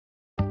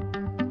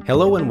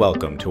Hello and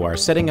welcome to our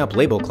Setting Up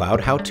Label Cloud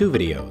how-to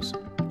videos.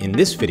 In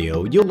this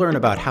video, you'll learn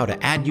about how to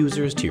add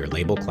users to your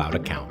Label Cloud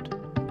account.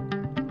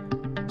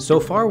 So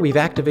far, we've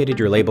activated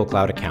your Label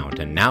Cloud account,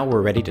 and now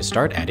we're ready to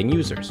start adding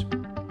users.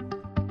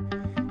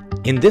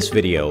 In this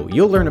video,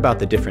 you'll learn about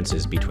the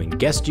differences between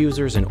guest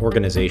users and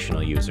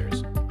organizational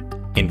users,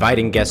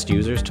 inviting guest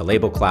users to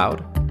Label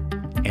Cloud,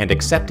 and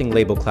accepting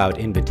Label Cloud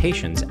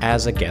invitations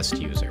as a guest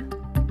user.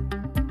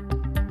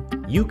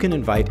 You can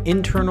invite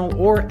internal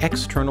or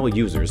external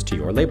users to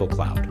your Label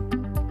Cloud.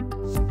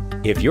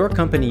 If your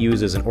company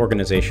uses an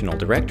organizational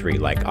directory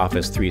like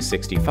Office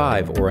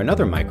 365 or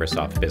another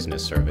Microsoft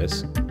Business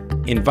Service,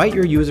 invite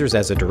your users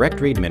as a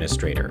directory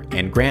administrator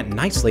and grant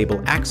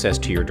NiceLabel access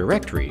to your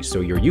directory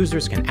so your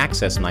users can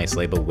access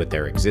NiceLabel with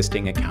their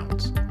existing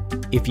accounts.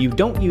 If you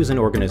don't use an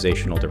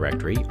organizational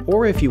directory,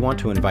 or if you want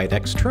to invite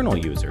external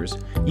users,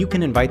 you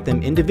can invite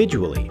them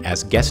individually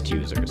as guest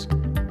users.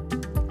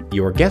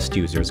 Your guest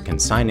users can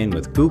sign in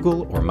with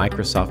Google or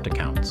Microsoft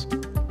accounts.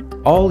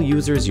 All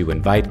users you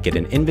invite get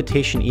an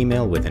invitation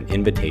email with an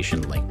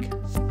invitation link.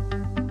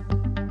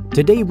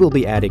 Today we'll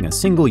be adding a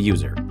single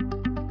user.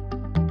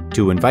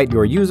 To invite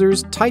your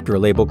users, type your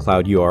Label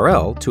Cloud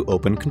URL to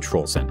open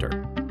Control Center.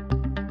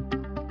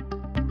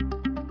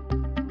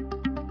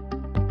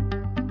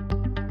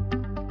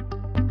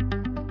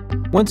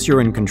 Once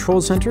you're in Control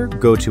Center,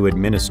 go to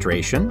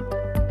Administration,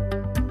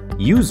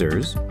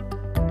 Users,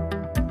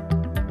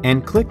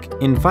 and click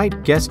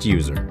Invite Guest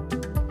User.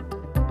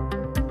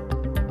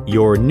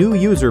 Your new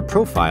user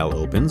profile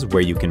opens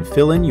where you can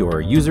fill in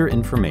your user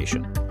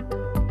information.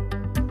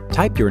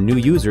 Type your new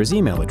user's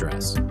email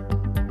address.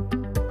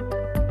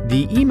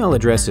 The email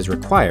address is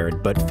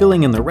required, but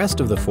filling in the rest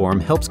of the form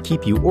helps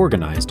keep you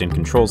organized in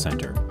Control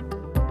Center.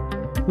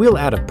 We'll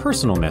add a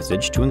personal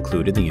message to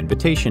include in the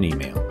invitation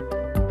email.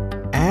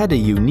 Add a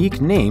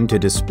unique name to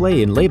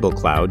display in Label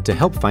Cloud to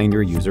help find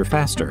your user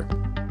faster.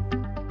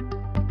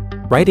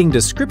 Writing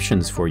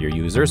descriptions for your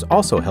users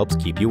also helps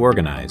keep you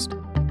organized.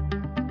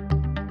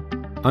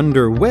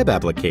 Under Web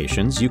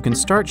Applications, you can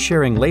start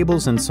sharing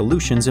labels and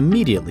solutions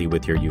immediately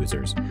with your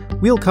users.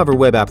 We'll cover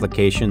web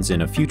applications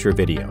in a future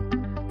video.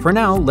 For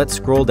now, let's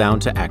scroll down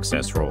to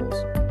Access Roles.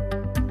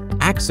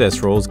 Access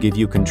roles give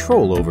you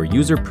control over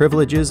user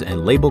privileges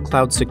and Label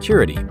Cloud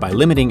security by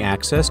limiting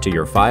access to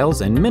your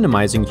files and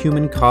minimizing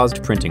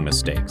human-caused printing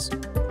mistakes.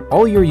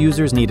 All your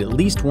users need at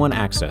least one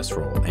access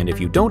role, and if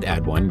you don't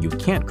add one, you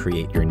can't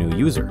create your new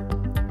user.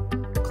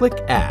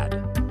 Click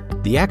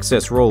Add. The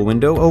access role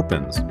window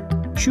opens.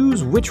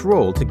 Choose which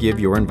role to give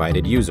your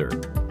invited user.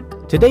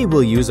 Today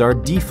we'll use our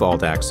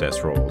default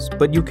access roles,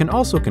 but you can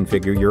also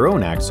configure your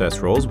own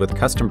access roles with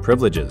custom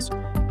privileges.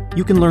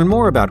 You can learn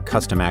more about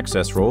custom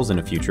access roles in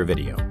a future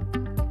video.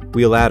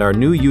 We'll add our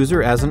new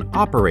user as an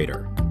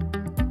operator,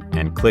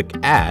 and click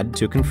Add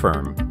to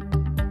confirm.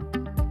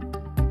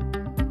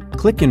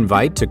 Click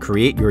Invite to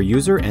create your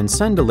user and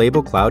send a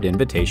Label Cloud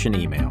invitation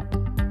email.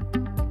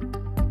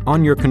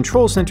 On your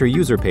Control Center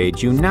user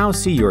page, you now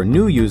see your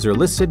new user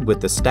listed with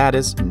the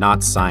status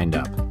Not Signed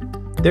Up.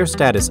 Their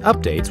status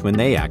updates when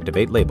they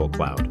activate Label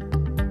Cloud.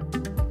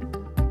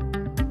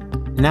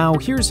 Now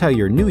here's how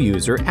your new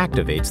user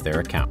activates their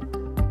account.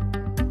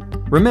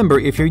 Remember,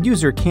 if your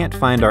user can't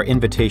find our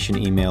invitation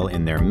email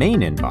in their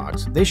main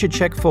inbox, they should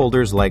check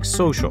folders like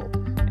Social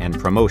and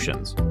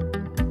Promotions.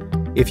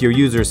 If your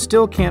users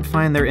still can't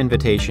find their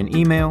invitation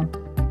email,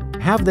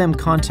 have them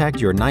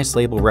contact your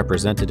NiceLabel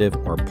representative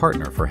or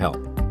partner for help.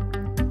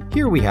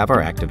 Here we have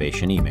our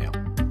activation email.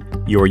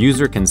 Your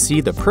user can see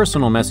the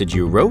personal message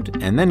you wrote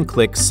and then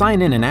click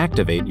Sign in and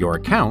activate your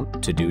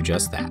account to do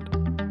just that.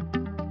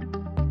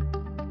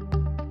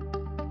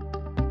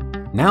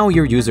 Now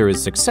your user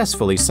is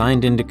successfully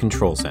signed into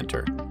Control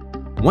Center.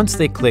 Once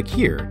they click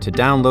here to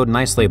download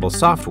NiceLabel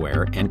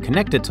software and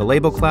connect it to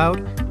Label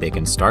Cloud, they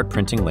can start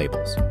printing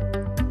labels.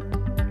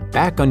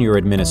 Back on your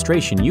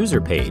administration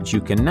user page, you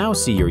can now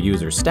see your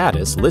user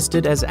status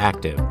listed as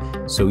active,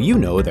 so you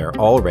know they're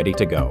all ready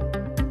to go.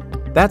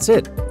 That's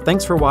it.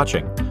 Thanks for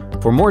watching.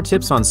 For more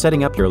tips on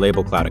setting up your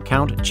Label Cloud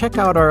account, check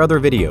out our other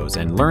videos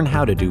and learn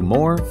how to do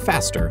more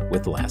faster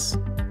with less.